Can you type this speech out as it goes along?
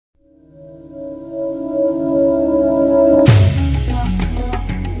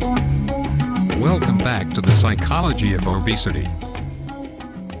back to the psychology of obesity.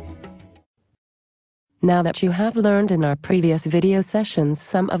 Now that you have learned in our previous video sessions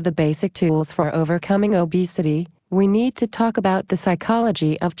some of the basic tools for overcoming obesity, we need to talk about the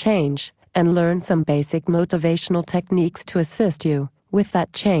psychology of change and learn some basic motivational techniques to assist you with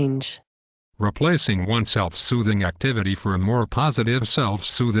that change. Replacing one self-soothing activity for a more positive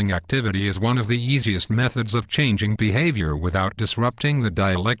self-soothing activity is one of the easiest methods of changing behavior without disrupting the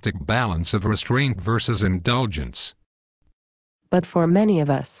dialectic balance of restraint versus indulgence. But for many of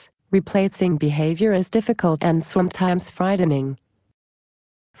us, replacing behavior is difficult and sometimes frightening.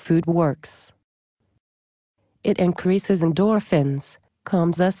 Food works. It increases endorphins,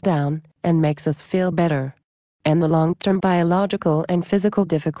 calms us down, and makes us feel better. And the long-term biological and physical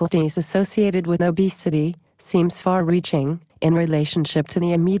difficulties associated with obesity seems far-reaching in relationship to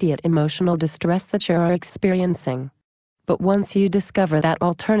the immediate emotional distress that you are experiencing. But once you discover that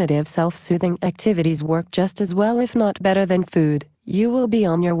alternative self-soothing activities work just as well if not better than food, you will be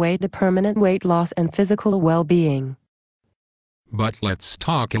on your way to permanent weight loss and physical well-being. But let's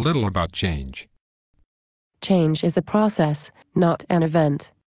talk a little about change. Change is a process, not an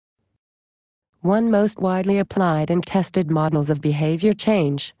event. One most widely applied and tested models of behavior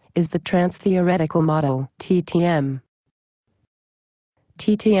change is the trans-theoretical model, TTM.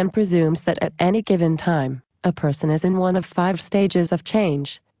 TTM presumes that at any given time, a person is in one of 5 stages of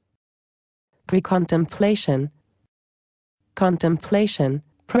change: PreContemplation, contemplation,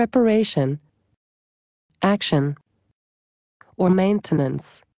 preparation, action, or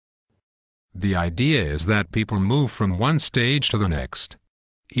maintenance. The idea is that people move from one stage to the next.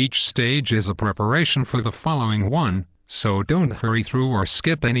 Each stage is a preparation for the following one, so don't hurry through or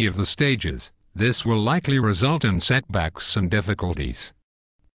skip any of the stages. This will likely result in setbacks and difficulties.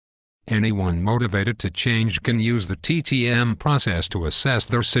 Anyone motivated to change can use the TTM process to assess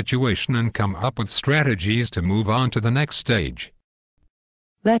their situation and come up with strategies to move on to the next stage.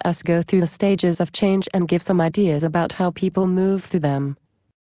 Let us go through the stages of change and give some ideas about how people move through them.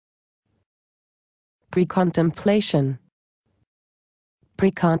 PreContemplation.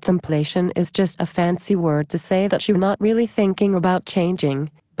 PreContemplation is just a fancy word to say that you're not really thinking about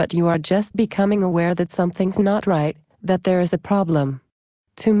changing, but you are just becoming aware that something's not right, that there is a problem.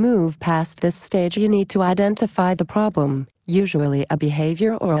 To move past this stage, you need to identify the problem, usually a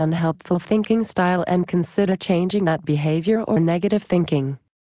behavior or unhelpful thinking style, and consider changing that behavior or negative thinking.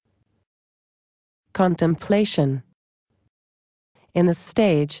 Contemplation. In this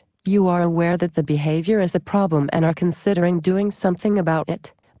stage, you are aware that the behavior is a problem and are considering doing something about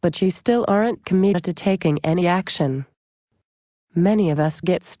it, but you still aren't committed to taking any action. Many of us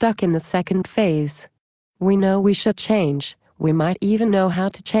get stuck in the second phase. We know we should change, we might even know how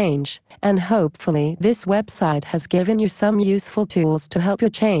to change, and hopefully this website has given you some useful tools to help you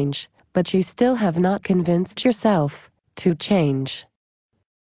change, but you still have not convinced yourself to change.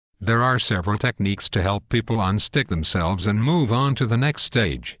 There are several techniques to help people unstick themselves and move on to the next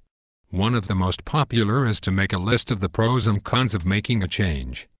stage. One of the most popular is to make a list of the pros and cons of making a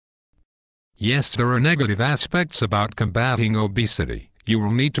change. Yes, there are negative aspects about combating obesity. You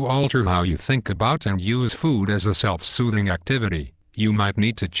will need to alter how you think about and use food as a self-soothing activity. You might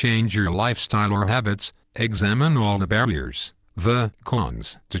need to change your lifestyle or habits, examine all the barriers, the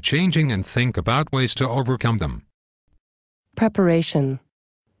cons, to changing and think about ways to overcome them. Preparation.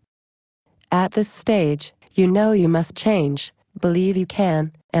 At this stage, you know you must change, believe you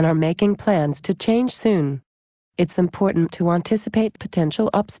can, and are making plans to change soon. It's important to anticipate potential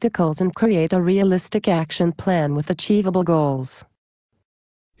obstacles and create a realistic action plan with achievable goals.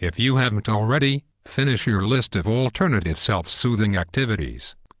 If you haven't already, finish your list of alternative self-soothing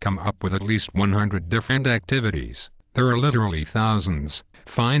activities. Come up with at least 100 different activities. There are literally thousands.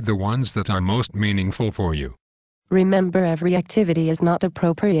 Find the ones that are most meaningful for you. Remember, every activity is not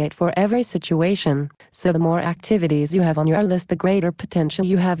appropriate for every situation, so the more activities you have on your list, the greater potential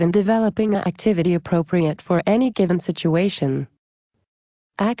you have in developing an activity appropriate for any given situation.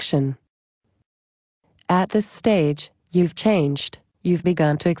 Action. At this stage, you've changed. You've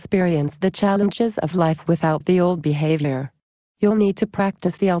begun to experience the challenges of life without the old behavior. You'll need to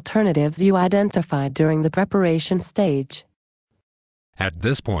practice the alternatives you identified during the preparation stage. At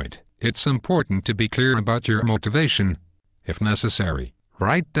this point, it's important to be clear about your motivation. If necessary,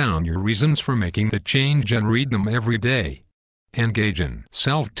 write down your reasons for making the change and read them every day. Engage in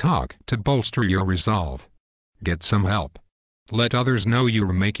self-talk to bolster your resolve. Get some help. Let others know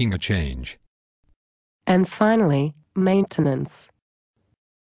you're making a change. And finally, maintenance.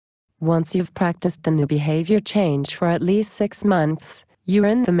 Once you've practiced the new behavior change for at least 6 months, you're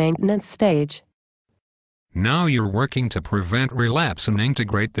in the maintenance stage. Now you're working to prevent relapse and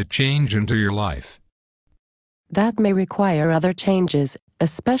integrate the change into your life. That may require other changes,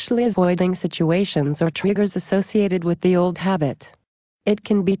 especially avoiding situations or triggers associated with the old habit. It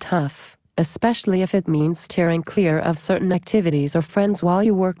can be tough, especially if it means steering clear of certain activities or friends while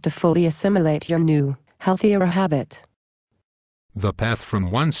you work to fully assimilate your new, healthier habit. The path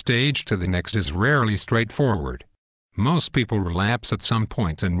from one stage to the next is rarely straightforward. Most people relapse at some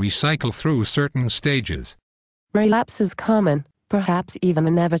point and recycle through certain stages. Relapse is common, perhaps even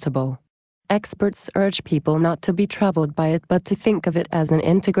inevitable. Experts urge people not to be troubled by it but to think of it as an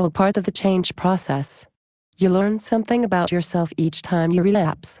integral part of the change process. You learn something about yourself each time you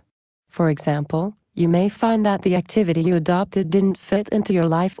relapse. For example, you may find that the activity you adopted didn't fit into your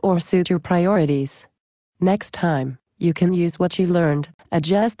life or suit your priorities. Next time, you can use what you learned,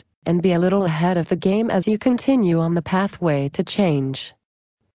 adjust, and be a little ahead of the game as you continue on the pathway to change.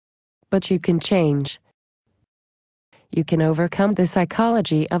 But you can change. You can overcome the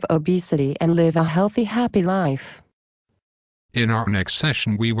psychology of obesity and live a healthy, happy life. In our next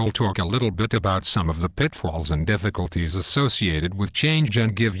session, we will talk a little bit about some of the pitfalls and difficulties associated with change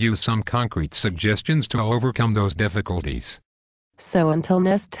and give you some concrete suggestions to overcome those difficulties. So until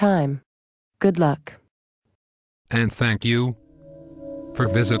next time, good luck. And thank you for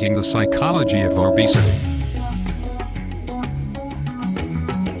visiting the psychology of obesity.